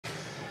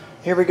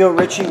Here we go,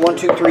 Richie. 1,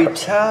 2, 3,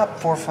 top.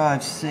 4,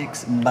 5,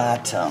 6,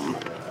 bottom.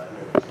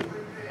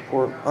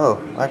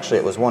 Oh, actually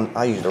it was one.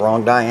 I used the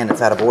wrong die and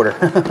it's out of order.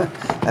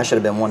 That should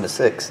have been 1 to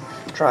 6.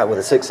 Try it with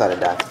a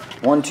 6-sided die.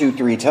 1, 2,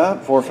 3,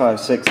 top. 4, 5,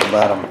 6,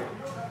 bottom.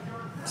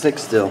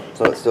 6 still.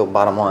 So it's still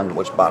bottom 1,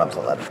 which bottom's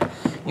 11.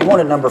 You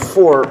wanted number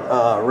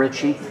 4,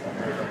 Richie.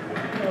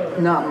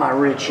 Not my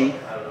Richie.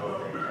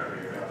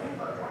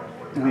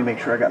 Let me make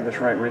sure I got this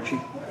right,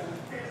 Richie.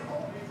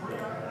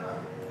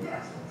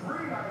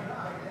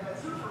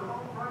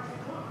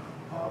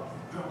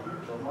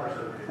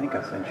 I think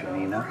I sent you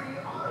an email.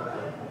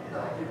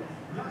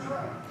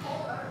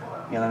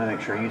 Yeah, let me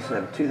make sure. You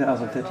said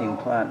 2015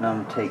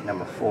 Platinum, take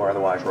number 4,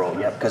 otherwise roll.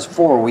 Yep, because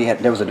 4,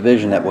 there was a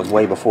division that was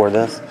way before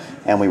this,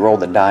 and we rolled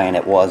the die and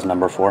it was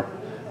number 4.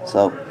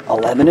 So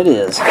 11 it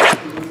is.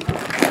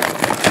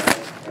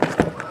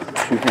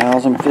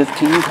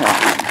 2015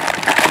 Platinum.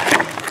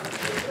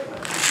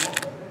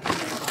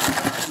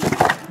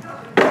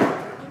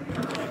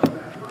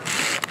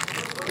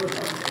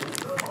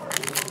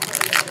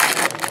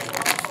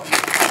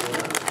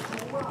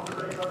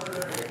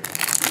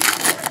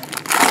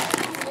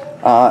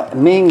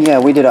 Ming, yeah,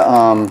 we did a,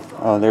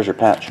 oh, there's your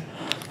patch.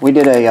 We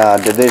did a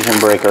division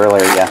break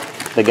earlier, yeah.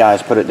 The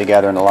guys put it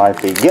together in the live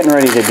feed. Getting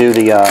ready to do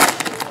the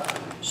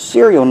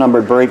serial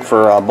numbered break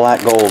for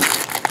black gold.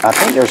 I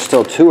think there's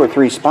still 2 or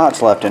 3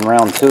 spots left in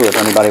round 2 if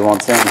anybody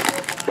wants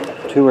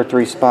in. 2 or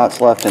 3 spots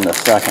left in the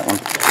second one.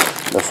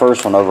 The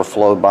first one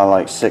overflowed by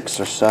like 6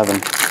 or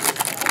 7.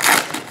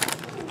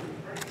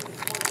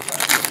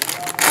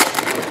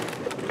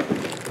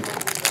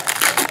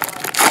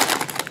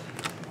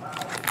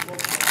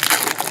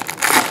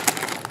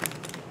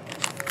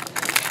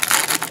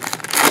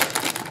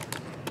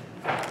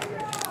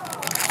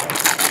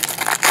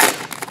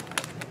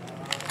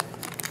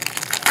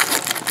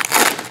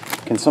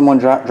 Can someone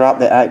drop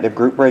the active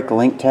group break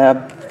link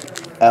tab?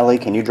 Ellie,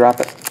 can you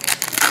drop it?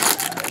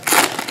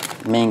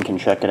 Ming can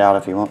check it out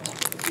if he wants.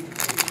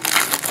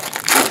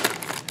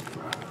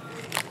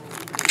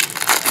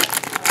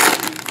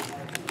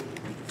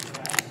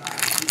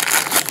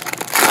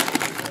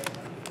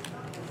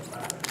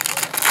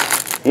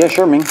 Yeah,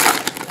 sure, Ming.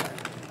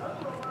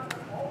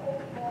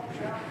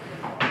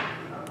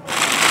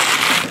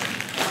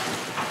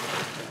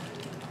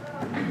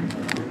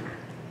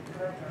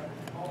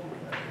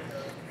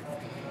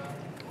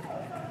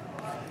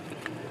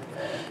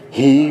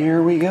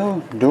 Here we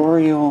go,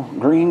 Dorial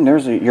Green.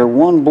 There's your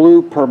 1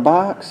 blue per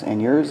box,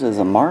 and yours is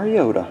a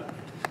Mariota.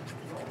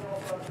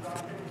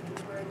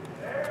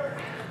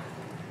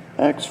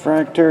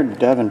 X-Fractor,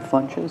 Devin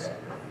Funches.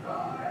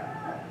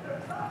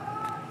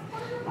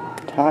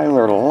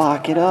 Tyler,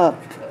 lock it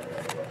up.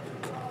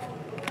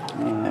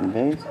 And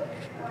base.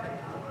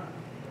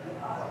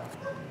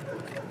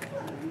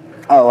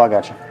 Oh, I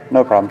got you.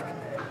 No problem.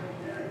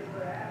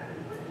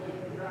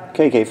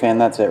 KK fan,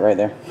 that's it right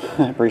there.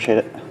 Appreciate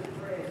it.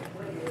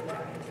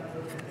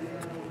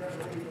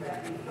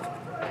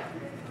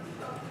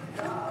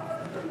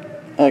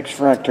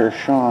 X-Fractor,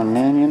 Sean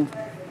Mannion.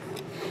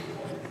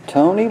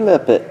 Tony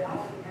Lippett.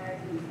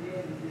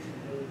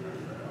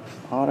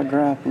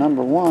 Autograph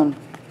number 1.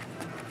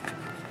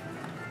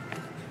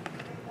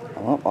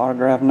 Well,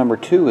 autograph number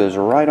 2 is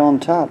right on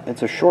top.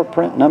 It's a short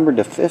print numbered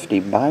to 50.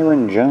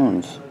 Byron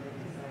Jones.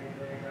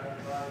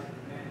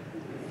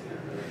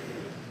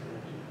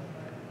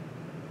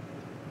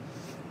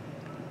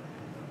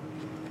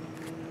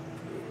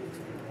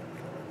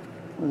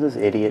 What's this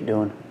idiot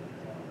doing?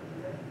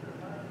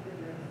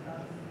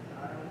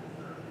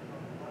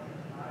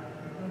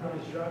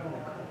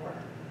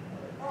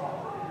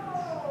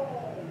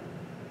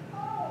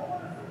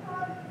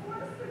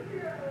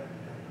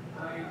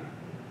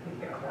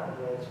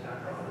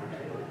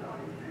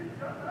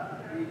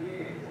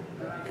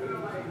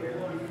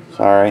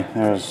 Sorry,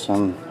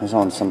 he's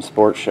on some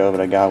sports show, but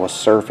a guy was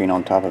surfing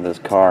on top of his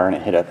car and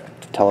it hit a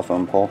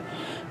telephone pole.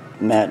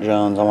 Matt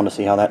Jones, I want to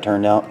see how that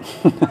turned out.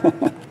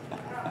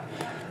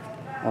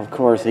 Of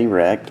course, he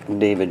wrecked.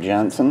 David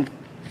Johnson.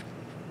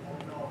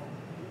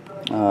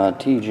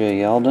 TJ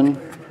Yeldon.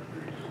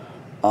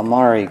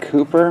 Amari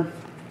Cooper.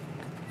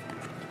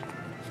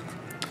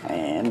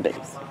 And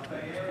base.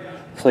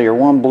 So your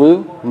 1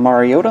 blue,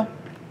 Mariota.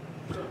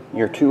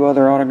 Your 2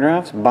 other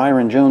autographs,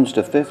 Byron Jones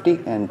to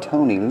 50 and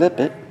Tony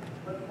Lippett.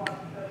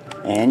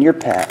 And your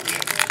patch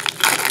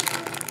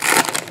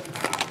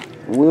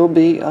will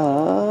be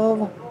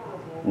of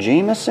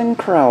Jamison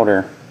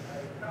Crowder.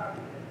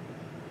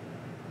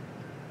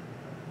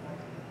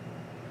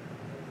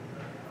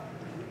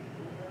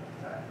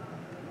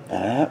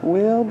 That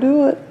will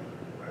do it.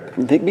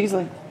 Dick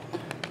Beasley.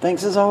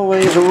 Thanks as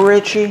always,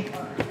 Richie.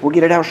 We'll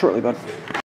get it out shortly, bud.